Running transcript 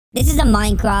This is a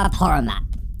Minecraft horror map.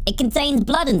 It contains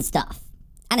blood and stuff.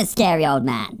 And a scary old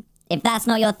man. If that's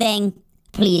not your thing,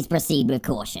 please proceed with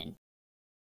caution.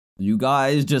 You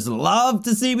guys just love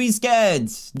to see me scared,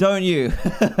 don't you?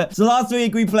 So last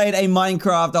week we played a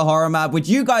Minecraft horror map, which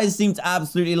you guys seem to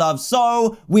absolutely love.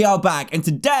 So we are back. And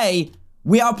today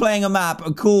we are playing a map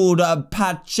called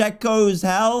Pacheco's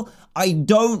Hell. I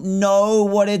don't know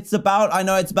what it's about. I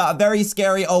know it's about a very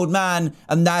scary old man.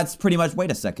 And that's pretty much...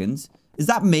 Wait a second. Is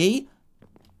that me?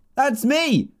 That's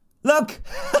me. Look.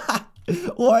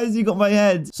 Why has he got my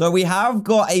head? So we have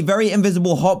got a very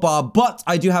invisible hotbar, but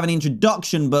I do have an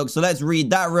introduction book. So let's read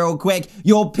that real quick.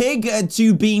 Your pig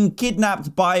to being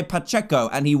kidnapped by Pacheco,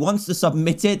 and he wants to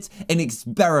submit it in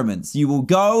experiments. You will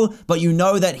go, but you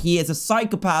know that he is a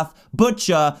psychopath,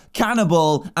 butcher,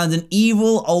 cannibal, and an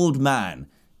evil old man.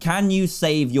 Can you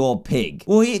save your pig?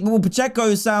 Well,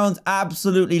 Pacheco sounds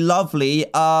absolutely lovely.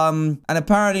 And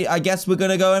apparently, I guess we're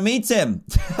gonna go and meet him.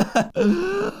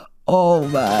 Oh,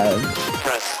 man.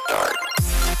 Press start.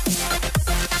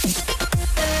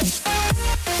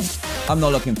 I'm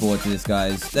not looking forward to this,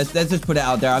 guys. Let's just put it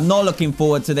out there. I'm not looking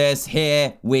forward to this.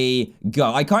 Here we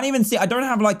go. I can't even see. I don't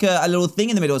have like a little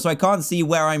thing in the middle, so I can't see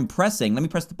where I'm pressing. Let me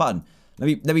press the button.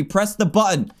 Let me press the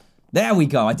button. There we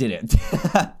go. I did it.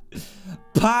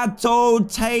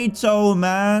 Potato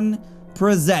Man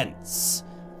presents.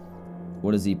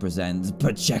 What does he present?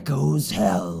 Pacheco's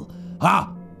Hell.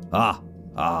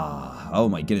 Oh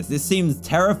my goodness. This seems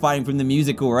terrifying from the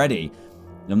music already.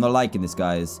 I'm not liking this,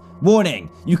 guys. Warning.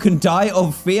 You can die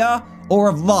of fear or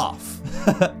of laugh.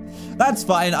 That's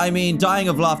fine. I mean, dying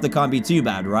of laughter can't be too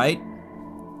bad, right?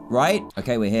 Right?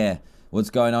 Okay, we're here. What's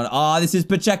going on? This is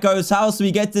Pacheco's house.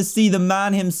 We get to see the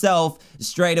man himself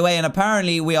straight away. And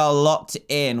apparently we are locked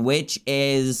in, which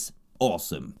is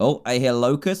awesome. Oh, I hear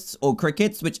locusts or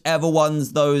crickets, whichever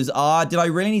ones those are. Did I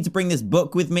really need to bring this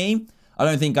book with me? I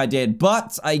don't think I did.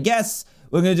 But I guess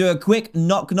we're going to do a quick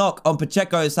knock on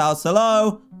Pacheco's house.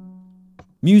 Hello?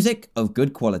 Music of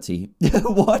good quality.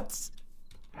 What?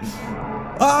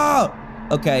 Oh!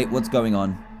 Okay, what's going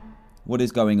on? What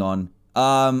is going on?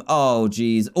 Oh,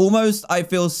 geez. Almost, I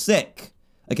feel sick.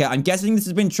 Okay, I'm guessing this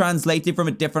has been translated from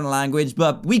a different language,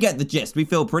 but we get the gist. We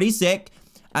feel pretty sick,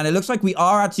 and it looks like we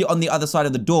are actually on the other side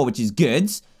of the door, which is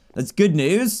good. That's good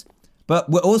news, but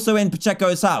we're also in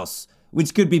Pacheco's house,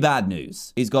 which could be bad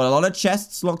news. He's got a lot of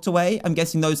chests locked away. I'm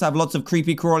guessing those have lots of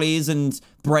creepy crawlies and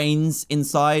brains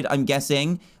inside, I'm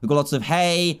guessing. We've got lots of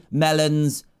hay,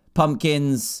 melons,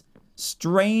 pumpkins...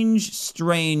 Strange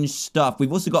stuff.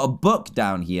 We've also got a book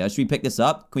down here. Should we pick this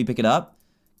up? Can we pick it up?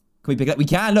 Can we pick it up? We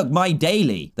can. Look, My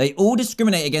Daily. They all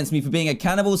discriminate against me for being a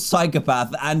cannibal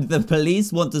psychopath, and the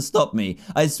police want to stop me.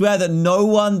 I swear that no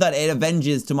one that it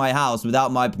avenges to my house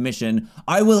without my permission,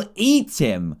 I will eat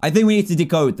him. I think we need to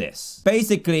decode this.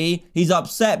 Basically, he's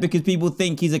upset because people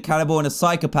think he's a cannibal and a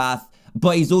psychopath,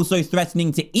 but he's also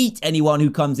threatening to eat anyone who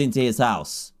comes into his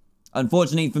house.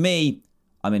 Unfortunately for me,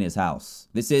 I'm in his house.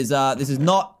 This is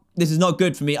not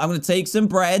good for me. I'm gonna take some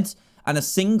bread and a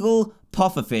single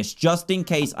pufferfish just in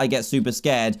case I get super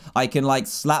scared. I can like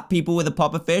slap people with a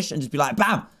pufferfish and just be like,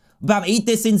 bam, bam, eat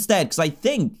this instead. Because I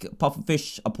think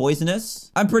pufferfish are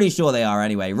poisonous. I'm pretty sure they are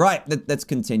anyway. Right, let's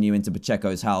continue into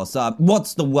Pacheco's house.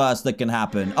 What's the worst that can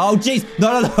happen? Oh, jeez.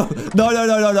 No.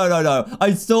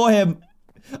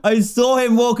 I saw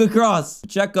him walk across.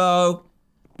 Pacheco,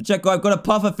 I've got a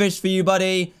pufferfish for you,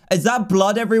 buddy. Is that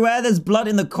blood everywhere? There's blood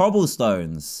in the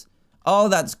cobblestones. Oh,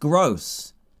 that's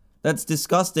gross. That's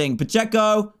disgusting.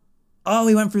 Pacheco. Oh,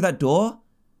 he went through that door?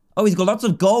 Oh, he's got lots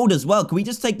of gold as well. Can we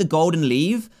just take the gold and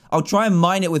leave? I'll try and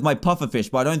mine it with my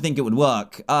pufferfish, but I don't think it would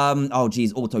work. Oh,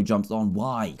 geez. Auto jumps on.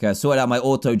 Why? Okay, I sorted out my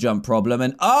auto jump problem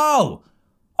and... Oh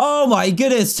my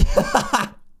goodness.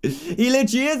 He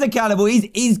literally is a cannibal.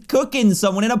 He's cooking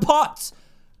someone in a pot.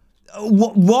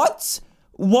 What?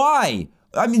 Why?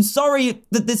 I mean, sorry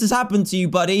that this has happened to you,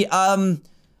 buddy.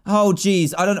 Oh,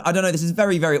 geez. I don't know. This is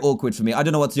very, very awkward for me. I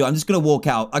don't know what to do. I'm just going to walk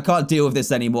out. I can't deal with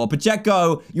this anymore.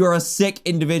 Pacheco, you're a sick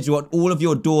individual and all of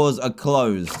your doors are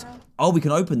closed. Oh, we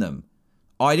can open them.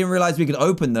 Oh, I didn't realize we could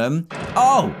open them.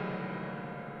 Oh!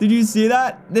 Did you see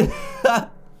that?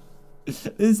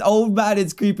 This old man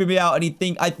is creeping me out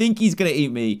and I think he's going to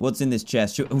eat me. What's in this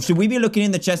chest? Should we be looking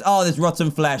in the chest? Oh, there's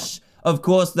rotten flesh. Of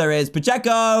course there is.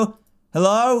 Pacheco!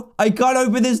 Hello? I can't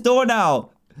open this door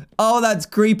now. Oh, that's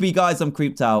creepy, guys. I'm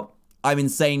creeped out. I'm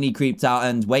insanely creeped out.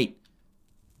 And wait.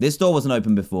 This door wasn't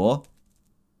open before.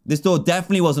 This door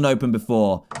definitely wasn't open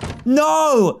before.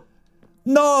 No!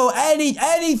 No!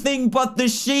 Anything but the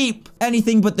sheep.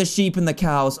 Anything but the sheep and the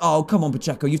cows. Oh, come on,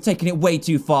 Pacheco. You've taken it way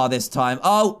too far this time.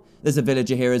 Oh, there's a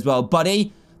villager here as well.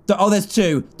 Buddy, Oh, there's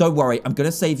two. Don't worry. I'm going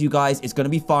to save you guys. It's going to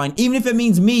be fine. Even if it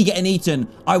means me getting eaten,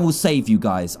 I will save you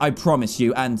guys. I promise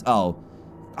you. And, oh,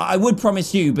 I would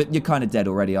promise you, but you're kind of dead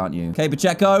already, aren't you? Okay,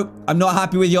 Pacheco, I'm not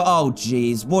happy with your... Oh,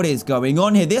 jeez. What is going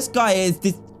on here? This guy is...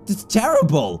 This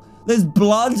terrible. There's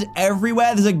blood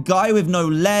everywhere. There's a guy with no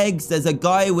legs. There's a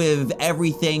guy with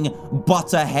everything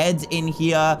but a head in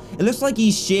here. It looks like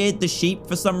he sheared the sheep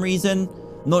for some reason.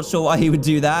 Not sure why he would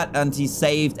do that. And he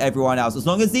saved everyone else. As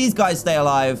long as these guys stay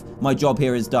alive, my job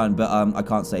here is done. But I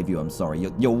can't save you. I'm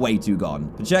sorry. You're way too gone.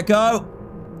 Pacheco?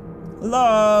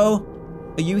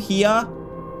 Hello? Are you here?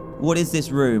 What is this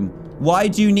room? Why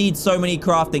do you need so many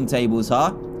crafting tables,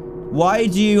 huh? Why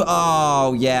do you...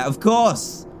 Oh, yeah, of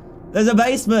course. There's a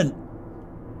basement.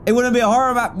 It wouldn't be a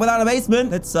horror map without a basement.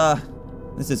 Let's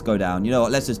just go down. You know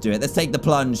what? Let's just do it. Let's take the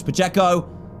plunge. Pacheco,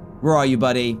 where are you,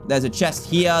 buddy? There's a chest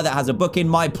here that has a book in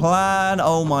my plan.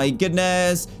 Oh, my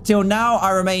goodness. Till now,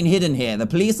 I remain hidden here. The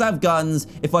police have guns.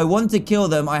 If I want to kill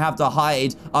them, I have to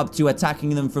hide up to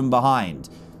attacking them from behind.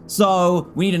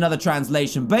 So, we need another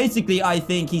translation. Basically, I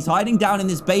think he's hiding down in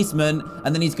this basement,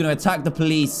 and then he's going to attack the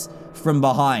police from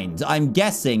behind. I'm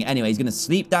guessing. Anyway, he's going to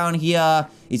sleep down here.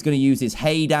 He's going to use his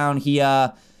hay down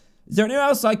here. Is there anywhere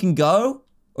else I can go?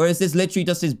 Or is this literally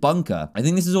just his bunker? I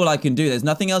think this is all I can do. There's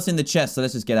nothing else in the chest, so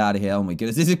let's just get out of here. Oh my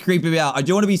goodness, this is creeping me out. I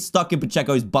don't want to be stuck in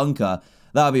Pacheco's bunker.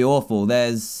 That would be awful.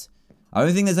 I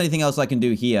don't think there's anything else I can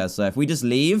do here. So if we just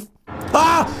leave...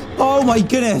 Ah! Oh my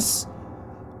goodness!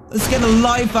 Let's get the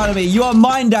life out of me. You are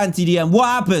mine, DanTDM. What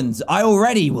happened? I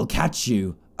already will catch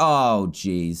you. Oh,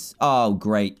 jeez. Oh,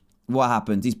 great. What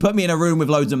happened? He's put me in a room with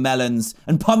loads of melons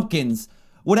and pumpkins.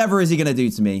 Whatever is he going to do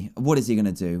to me? What is he going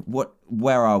to do?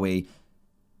 Where are we?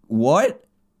 What?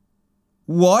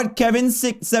 What?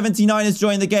 Kevin79 has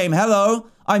joined the game. Hello?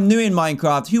 I'm new in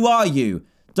Minecraft. Who are you?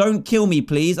 Don't kill me,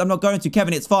 please. I'm not going to.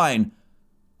 Kevin, it's fine.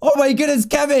 Oh my goodness,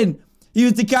 Kevin! He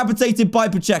was decapitated by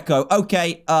Pacheco.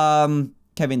 Okay,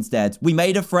 Kevin's dead. We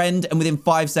made a friend, and within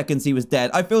 5 seconds, he was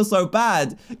dead. I feel so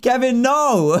bad. Kevin,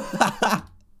 no!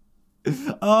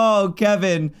 Oh,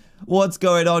 Kevin. What's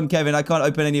going on, Kevin? I can't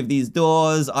open any of these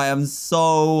doors. I am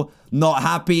so not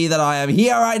happy that I am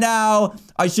here right now.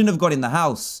 I shouldn't have gone in the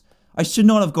house. I should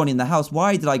not have gone in the house.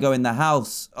 Why did I go in the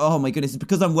house? Oh my goodness, it's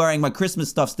because I'm wearing my Christmas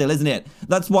stuff still, isn't it?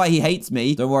 That's why he hates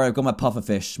me. Don't worry, I've got my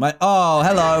pufferfish. Oh,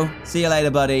 hello. See you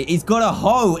later, buddy. He's got a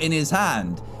hoe in his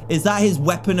hand. Is that his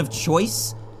weapon of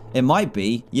choice? It might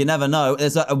be. You never know.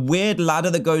 There's a weird ladder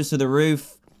that goes to the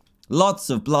roof. Lots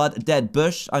of blood. A dead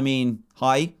bush. I mean,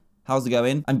 hi. How's it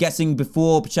going? I'm guessing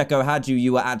before Pacheco had you,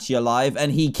 you were actually alive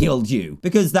and he killed you.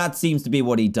 Because that seems to be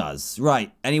what he does.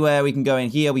 Right. Anywhere we can go in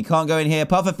here. We can't go in here.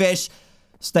 Pufferfish,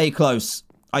 stay close.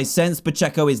 I sense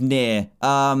Pacheco is near.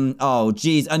 Oh,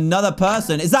 geez. Another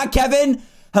person. Is that Kevin?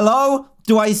 Hello?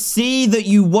 Do I see that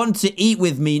you want to eat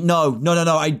with me? No.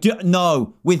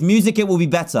 No. With music, it will be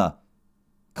better.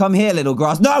 Come here, little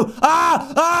grass. No! What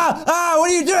are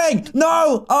you doing?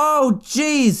 No! Oh,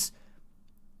 jeez.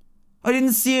 I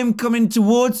didn't see him coming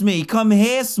towards me. Come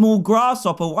here, small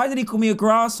grasshopper. Why did he call me a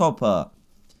grasshopper?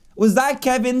 Was that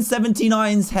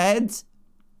Kevin79's head?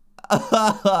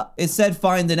 It said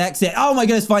find an exit. Oh my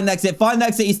goodness, find an exit. Find an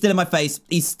exit. He's still in my face.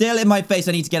 He's still in my face.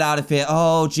 I need to get out of here.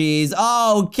 Oh, jeez.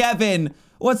 Oh, Kevin.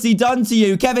 What's he done to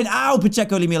you? Kevin, ow,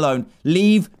 Pacheco, leave me alone.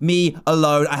 Leave me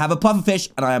alone. I have a pufferfish,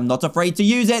 and I am not afraid to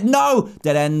use it. No!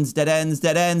 Dead ends, dead ends,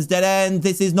 dead ends, dead ends.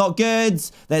 This is not good.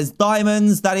 There's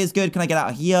diamonds. That is good. Can I get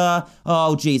out of here?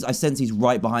 Oh, jeez. I sense he's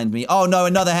right behind me. Oh, no,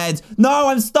 another head. No,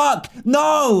 I'm stuck.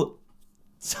 No!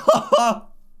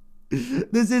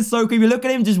 This is so creepy. Look at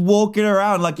him just walking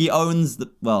around like he owns the...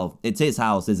 Well, it's his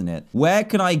house, isn't it? Where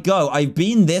can I go? I've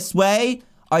been this way.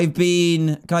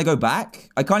 Can I go back?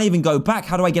 I can't even go back.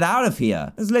 How do I get out of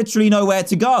here? There's literally nowhere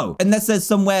to go. Unless there's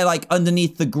somewhere like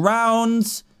underneath the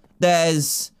ground.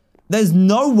 There's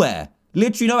nowhere.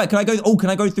 Literally nowhere. Can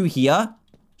I go through here?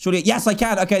 Surely, yes, I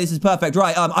can. Okay, this is perfect.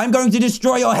 Right, I'm going to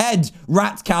destroy your head,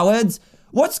 rat cowards.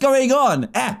 What's going on?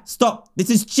 Stop. This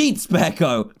is cheats,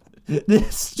 Pacheco.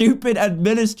 This stupid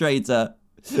administrator.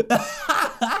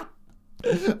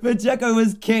 Pacheco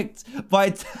was kicked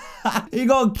by... He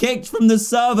got kicked from the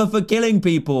server for killing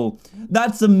people.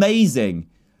 That's amazing.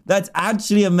 That's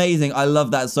actually amazing. I love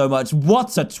that so much.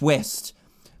 What a twist.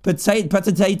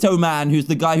 Potato Man, who's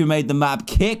the guy who made the map,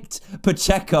 kicked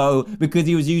Pacheco because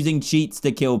he was using cheats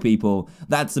to kill people.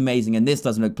 That's amazing. And this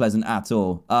doesn't look pleasant at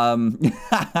all.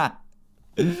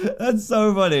 That's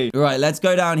so funny. Right, let's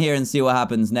go down here and see what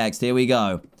happens next. Here we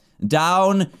go.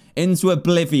 Down into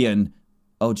oblivion.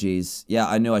 Oh, geez. Yeah,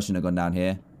 I knew I shouldn't have gone down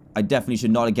here. I definitely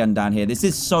should not have gone down here. This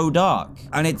is so dark.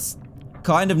 And it's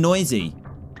kind of noisy.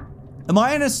 Am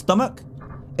I in a stomach?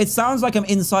 It sounds like I'm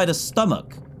inside a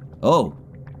stomach. Oh.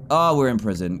 Oh, we're in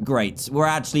prison. Great. We're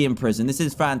actually in prison. This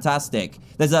is fantastic.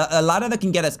 There's a ladder that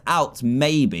can get us out,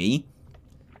 maybe.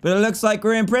 But it looks like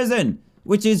we're in prison,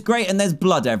 which is great. And there's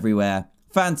blood everywhere.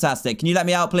 Fantastic. Can you let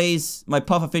me out, please? My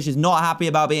pufferfish is not happy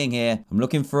about being here. I'm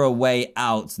looking for a way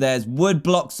out. There's wood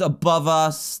blocks above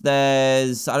us.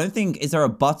 There's... I don't think... Is there a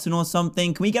button or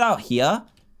something? Can we get out here?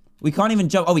 We can't even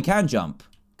jump. Oh, we can jump.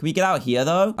 Can we get out here,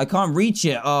 though? I can't reach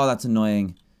it. Oh, that's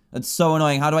annoying. That's so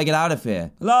annoying. How do I get out of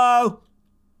here? Hello?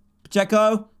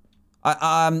 Pacheco?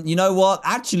 You know what?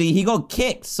 Actually, he got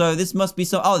kicked, so this must be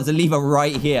so... Oh, there's a lever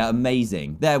right here.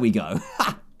 Amazing. There we go.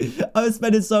 I was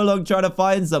spending so long trying to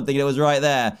find something, and it was right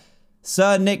there.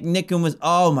 Sir Nickham was...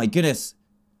 Oh, my goodness.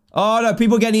 Oh, no.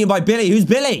 People getting eaten by Billy. Who's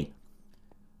Billy?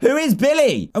 Who is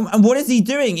Billy? And what is he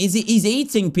doing? He's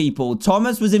eating people.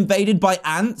 Thomas was invaded by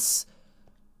ants.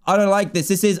 I don't like this.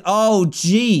 This is... Oh,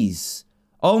 jeez.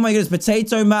 Oh, my goodness.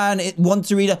 Potato Man wants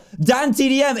to read a...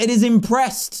 DanTDM, it is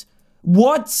impressed.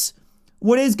 What?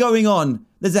 What is going on?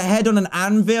 There's a head on an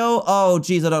anvil. Oh,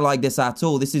 jeez. I don't like this at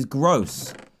all. This is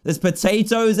gross. There's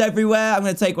potatoes everywhere. I'm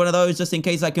going to take one of those just in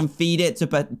case I can feed it to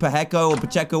Pacheco or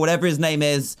Pacheco, whatever his name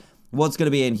is. What's going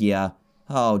to be in here?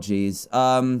 Oh, jeez.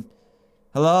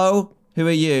 Hello? Who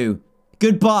are you?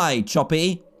 Goodbye,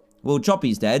 Choppy. Well,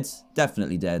 Choppy's dead.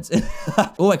 Definitely dead.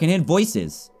 Oh, I can hear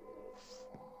voices.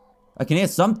 I can hear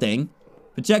something.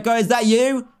 Pacheco, is that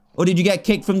you? Or did you get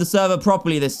kicked from the server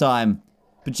properly this time?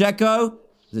 Pacheco?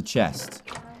 There's a chest.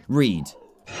 Read.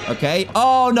 Okay.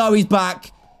 Oh, no, he's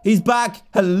back. He's back.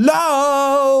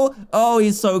 Hello? Oh,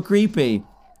 he's so creepy.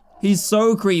 He's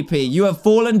so creepy. You have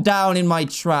fallen down in my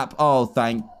trap. Oh,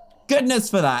 thank goodness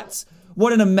for that.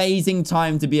 What an amazing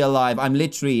time to be alive. I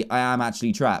am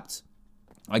actually trapped.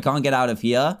 I can't get out of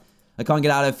here. I can't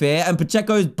get out of here. And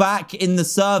Pacheco's back in the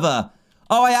server.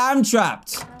 Oh, I am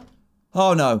trapped.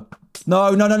 Oh, no.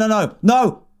 No, no, no, no, no.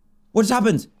 No. What just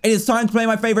happened? It is time to play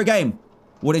my favorite game.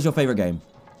 What is your favorite game?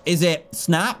 Is it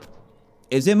Snap?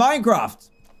 Is it Minecraft?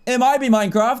 It might be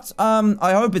Minecraft.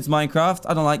 I hope it's Minecraft.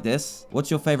 I don't like this. What's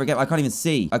your favorite game? I can't even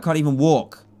see. I can't even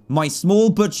walk. My small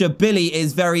butcher Billy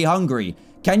is very hungry.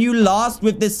 Can you last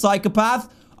with this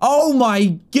psychopath? Oh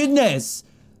my goodness.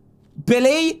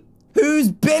 Billy?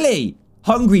 Who's Billy?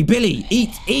 Hungry Billy.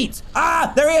 Eat, eat.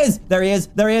 Ah, there he is. There he is.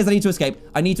 There he is. I need to escape.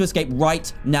 I need to escape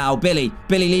right now. Billy.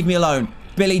 Billy, leave me alone.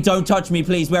 Billy, don't touch me,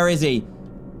 please. Where is he?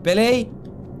 Billy?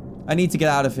 I need to get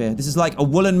out of here. This is like a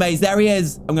woolen maze. There he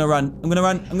is. I'm gonna run. I'm gonna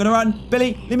run. I'm gonna run.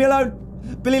 Billy, leave me alone.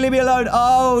 Billy, leave me alone.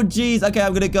 Oh, jeez. Okay,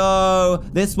 I'm gonna go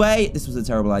this way. This was a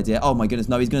terrible idea. Oh, my goodness.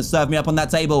 No, he's gonna serve me up on that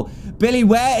table. Billy,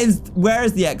 where is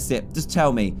the exit? Just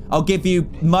tell me. I'll give you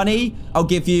money. I'll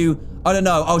give you... I don't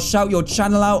know. I'll shout your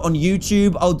channel out on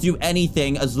YouTube. I'll do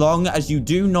anything as long as you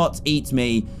do not eat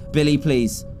me. Billy,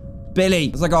 please. Billy.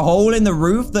 There's like a hole in the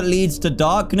roof that leads to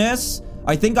darkness.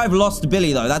 I think I've lost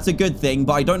Billy, though. That's a good thing,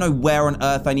 but I don't know where on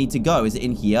earth I need to go. Is it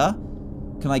in here?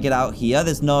 Can I get out here?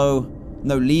 There's no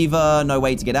lever, no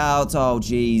way to get out. Oh,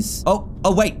 jeez. Oh,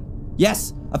 wait.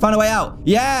 Yes, I found a way out.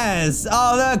 Yes.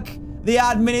 Oh, look. The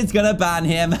admin is gonna ban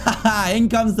him. In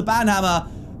comes the ban hammer.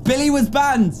 Billy was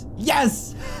banned.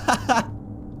 Yes.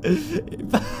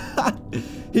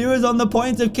 He was on the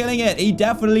point of killing it. He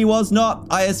definitely was not.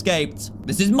 I escaped.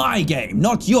 This is my game,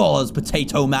 not yours,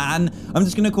 Potato Man. I'm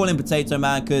just gonna call him Potato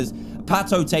Man because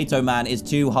Potato Man is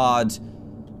too hard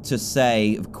to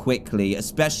say quickly,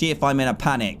 especially if I'm in a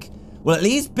panic. Well, at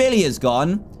least Billy is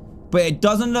gone, but it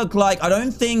doesn't look like... I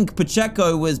don't think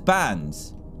Pacheco was banned.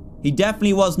 He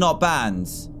definitely was not banned.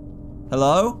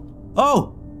 Hello?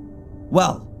 Oh!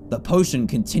 Well, the potion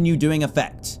continued doing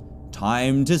effect.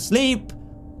 Time to sleep.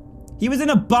 He was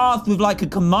in a bath with like a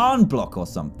command block or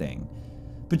something.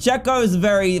 Pacheco is a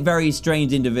very, very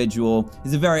strange individual.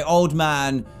 He's a very old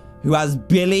man who has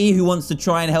Billy who wants to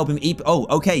try and help him eat... Oh,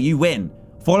 okay, you win.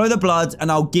 Follow the blood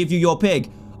and I'll give you your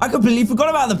pig. I completely forgot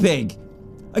about the pig.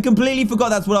 I completely forgot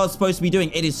that's what I was supposed to be doing.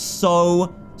 It is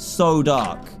so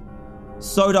dark.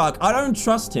 So dark. I don't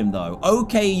trust him, though.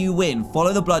 Okay, you win.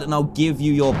 Follow the blood, and I'll give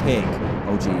you your pig.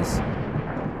 Oh, jeez.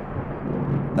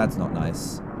 That's not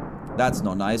nice. That's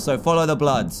not nice. So, follow the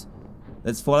blood.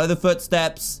 Let's follow the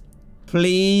footsteps.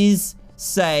 Please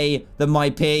say that my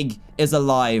pig is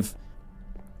alive.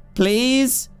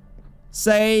 Please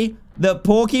say that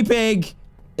Porky Pig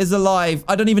is alive.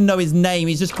 I don't even know his name.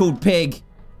 He's just called Pig.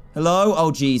 Hello?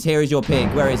 Oh, jeez. Here is your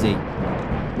pig. Where is he?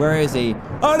 Where is he?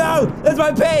 Oh, no! There's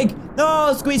my pig!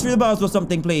 No! Squeeze through the bars or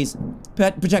something, please.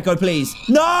 Pacheco, please.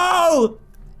 No!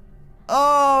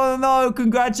 Oh, no.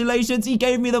 Congratulations. He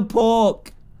gave me the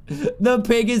pork. The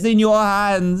pig is in your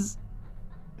hands.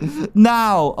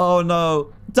 Now. Oh,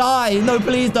 no. Die. No,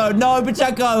 please don't. No,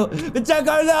 Pacheco.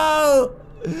 Pacheco, no.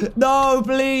 No,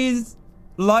 please.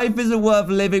 Life isn't worth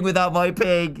living without my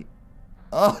pig.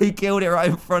 Oh, he killed it right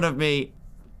in front of me.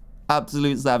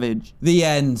 Absolute savage. The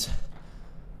end.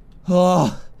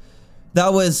 Oh,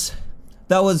 that was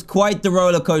quite the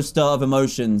roller coaster of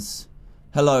emotions.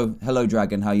 Hello,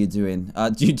 dragon. How you doing?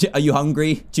 Are you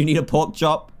hungry? Do you need a pork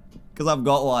chop? Because I've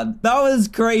got one. That was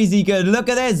crazy good. Look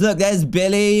at this. Look, there's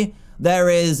Billy. There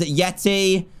is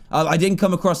Yeti. I didn't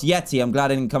come across Yeti. I'm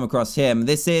glad I didn't come across him.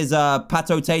 This is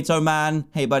Pato Man.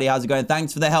 Hey, buddy, how's it going?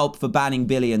 Thanks for the help for banning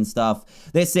Billy and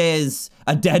stuff. This is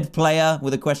a dead player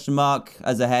with a question mark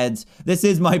as a head. This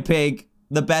is my pig,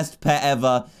 the best pet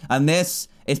ever. And this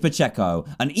is Pacheco,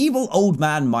 an evil old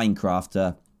man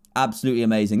Minecrafter. Absolutely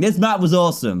amazing. This map was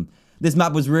awesome. This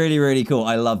map was really, really cool.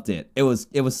 I loved it. It was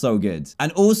so good.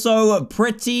 And also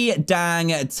pretty dang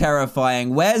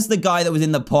terrifying. Where's the guy that was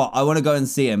in the pot? I want to go and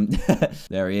see him.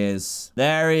 There he is.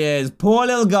 There he is. Poor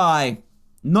little guy.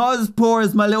 Not as poor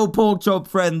as my little pork chop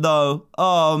friend, though.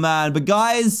 Oh, man. But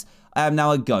guys, I am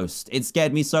now a ghost. It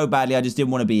scared me so badly, I just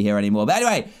didn't want to be here anymore. But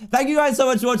anyway, thank you guys so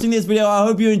much for watching this video. I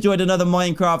hope you enjoyed another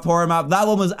Minecraft horror map. That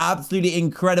one was absolutely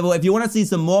incredible. If you want to see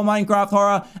some more Minecraft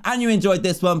horror and you enjoyed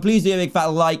this one, please do a big fat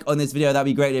like on this video. That'd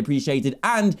be greatly appreciated.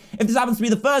 And if this happens to be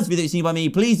the first video you've seen by me,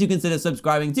 please do consider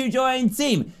subscribing to join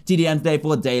Team TDM today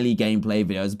for daily gameplay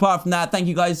videos. Apart from that, thank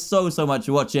you guys so much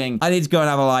for watching. I need to go and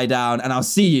have a lie down, and I'll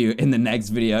see you in the next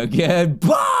video.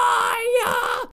 Goodbye!